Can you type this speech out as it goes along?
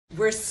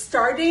we're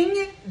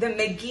starting the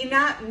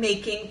Megina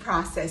making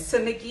process.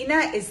 So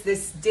Megina is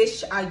this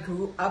dish I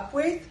grew up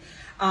with.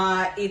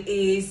 It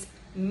is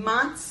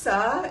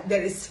matzah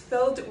that is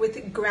filled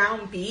with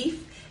ground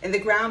beef, and the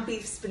ground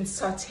beef's been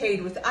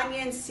sautéed with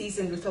onions,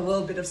 seasoned with a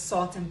little bit of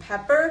salt and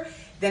pepper.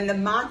 Then the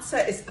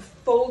matzah is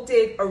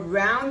folded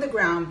around the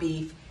ground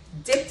beef,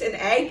 dipped in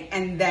egg,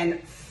 and then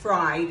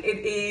fried.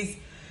 It is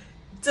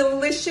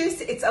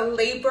delicious. It's a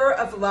labor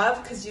of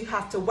love because you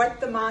have to wet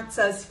the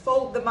matzahs,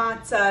 fold the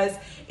matzahs.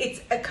 It's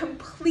a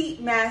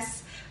complete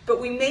mess, but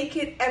we make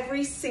it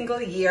every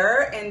single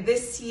year. And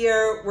this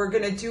year we're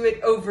gonna do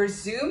it over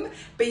Zoom,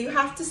 but you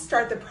have to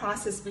start the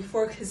process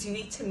before because you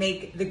need to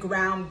make the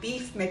ground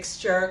beef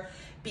mixture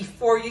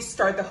before you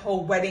start the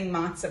whole wetting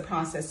matzah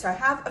process. So I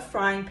have a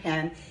frying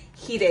pan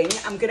heating.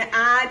 I'm gonna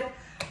add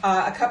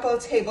a couple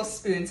of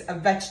tablespoons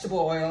of vegetable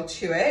oil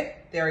to it.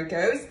 There it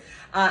goes.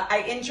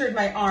 I injured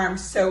my arm,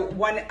 so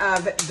one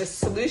of the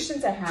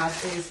solutions I have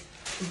is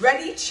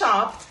ready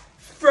chopped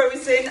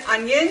frozen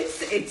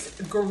onions. It's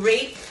a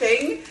great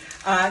thing.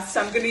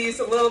 So I'm gonna use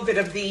a little bit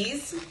of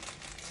these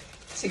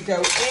to go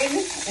in,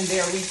 and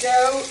there we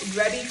go.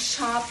 Ready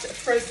chopped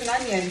frozen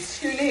onions,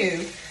 who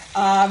knew?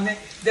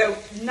 Though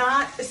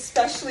not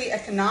especially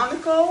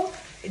economical,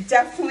 it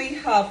definitely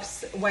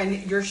helps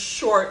when you're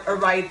short a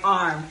right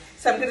arm.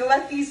 So I'm gonna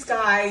let these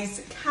guys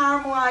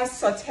caramelize,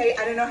 saute.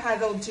 I don't know how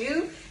they'll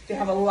do. They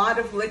have a lot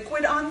of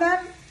liquid on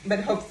them, but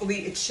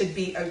hopefully it should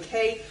be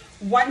okay.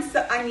 Once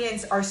the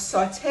onions are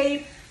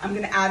sauteed, I'm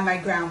gonna add my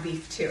ground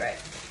beef to it.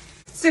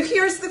 So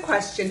here's the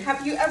question.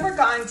 Have you ever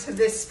gotten to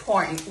this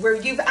point where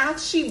you've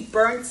actually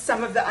burnt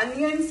some of the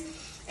onions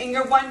and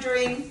you're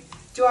wondering,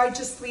 do I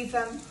just leave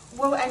them?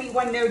 Will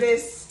anyone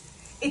notice?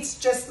 It's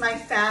just my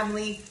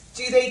family.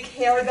 Do they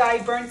care that I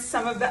burnt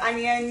some of the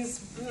onions?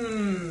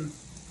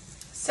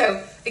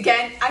 So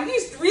again, I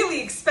used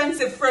really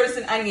expensive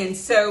frozen onions,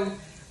 so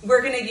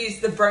we're gonna use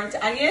the burnt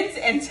onions,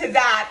 and to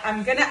that,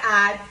 I'm gonna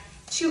add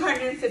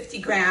 250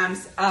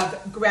 grams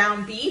of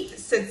ground beef.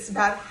 So it's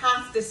about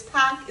half this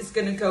pack is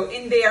gonna go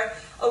in there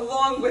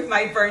along with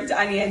my burnt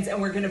onions,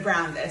 and we're gonna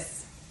brown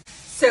this.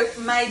 So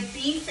my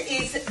beef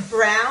is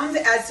browned,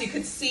 as you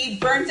could see,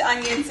 burnt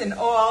onions and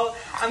all.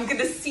 I'm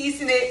gonna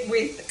season it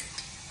with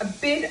a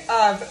bit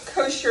of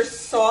kosher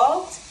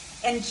salt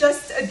and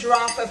just a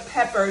drop of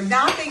pepper.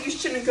 Not that you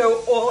shouldn't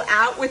go all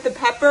out with the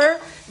pepper,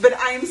 but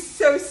I am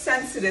so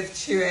sensitive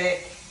to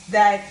it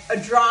that a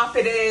drop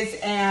it is,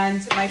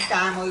 and my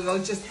family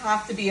will just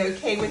have to be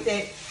okay with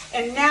it.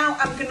 And now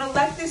I'm gonna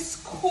let this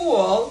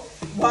cool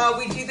while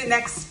we do the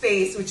next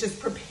phase, which is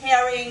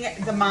preparing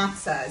the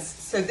matzahs.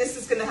 So this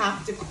is gonna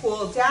have to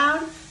cool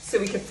down so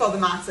we can fill the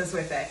matzahs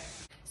with it.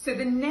 So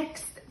the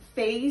next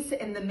phase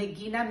in the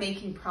Megina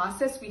making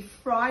process, we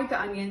fried the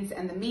onions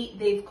and the meat,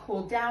 they've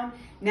cooled down.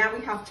 Now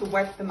we have to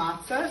wet the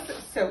matzah.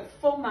 So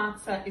full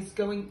matzah is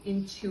going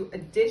into a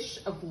dish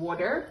of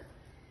water,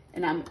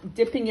 and I'm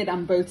dipping it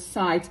on both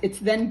sides. It's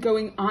then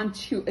going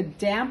onto a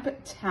damp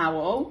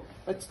towel.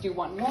 Let's do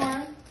one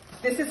more.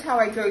 This is how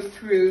I go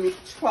through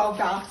 12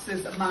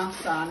 boxes of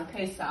matzah on a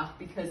Pesach,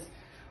 because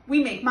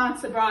we make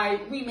matzah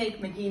bride, we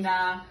make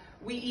Megina,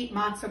 we eat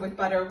matzah with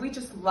butter. We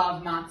just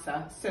love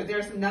matzah. So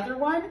there's another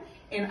one,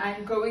 and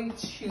I'm going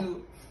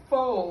to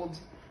fold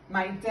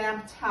my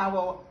damp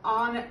towel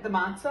on the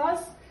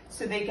matzahs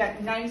so they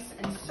get nice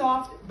and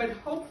soft, but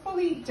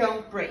hopefully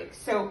don't break.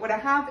 So what I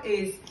have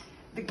is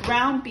the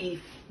ground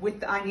beef with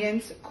the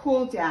onions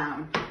cool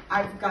down.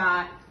 I've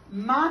got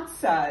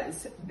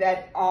matzahs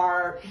that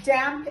are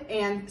damp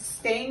and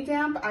staying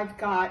damp. I've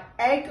got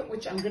egg,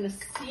 which I'm gonna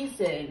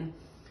season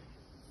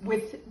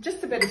with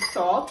just a bit of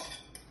salt.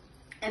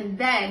 And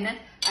then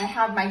I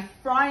have my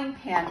frying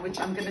pan, which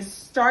I'm gonna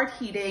start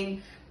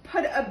heating.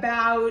 Put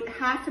about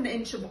half an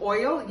inch of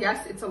oil.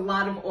 Yes, it's a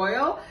lot of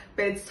oil,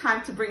 but it's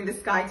time to bring this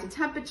guy to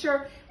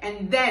temperature,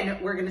 and then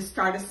we're gonna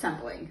start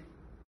assembling.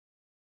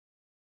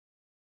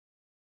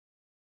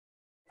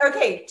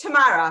 Okay,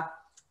 Tamara,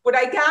 what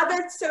I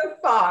gathered so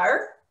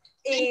far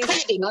is...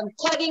 I'm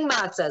cutting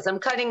matzahs. I'm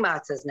cutting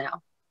matzahs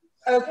now.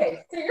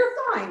 Okay, so you're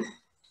fine.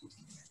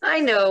 I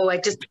know, I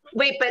just,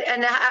 wait, but,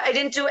 and I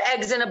didn't do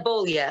eggs in a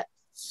bowl yet.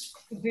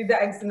 Do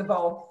the eggs in the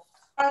bowl.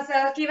 Oh, so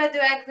aquí va a do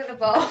eggs in the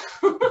bowl.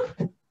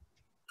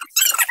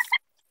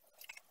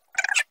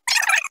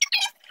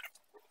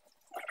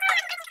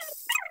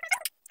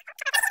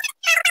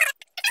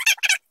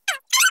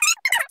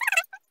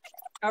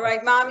 All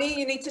right, Mommy,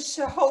 you need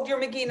to hold your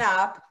Megina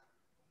up.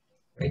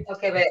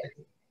 Okay, wait.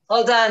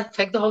 Hold on.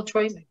 Take the whole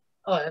tray.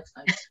 Oh, that's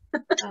nice.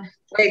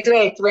 Wait.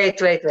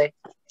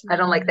 I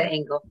don't like the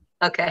angle.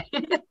 Okay.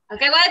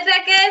 Okay, 1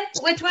 second.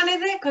 Which one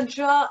is it?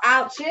 Control,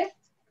 Alt, Shift?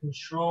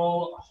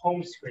 Control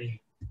home screen.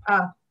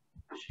 Oh.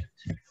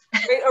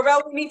 Wait,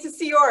 Aurel, we need to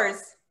see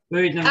yours.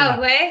 Wait, no, Oh,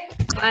 wait.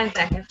 1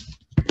 second.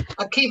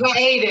 Akiva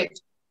ate it.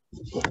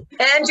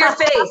 And your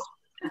face.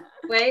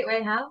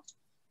 Wait, how?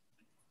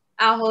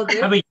 I'll hold it.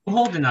 How about you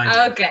hold the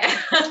knife? Okay.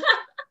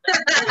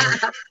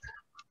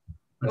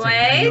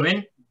 Are you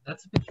in?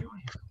 That's a bit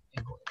joy.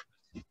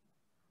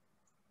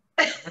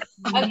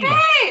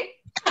 Okay.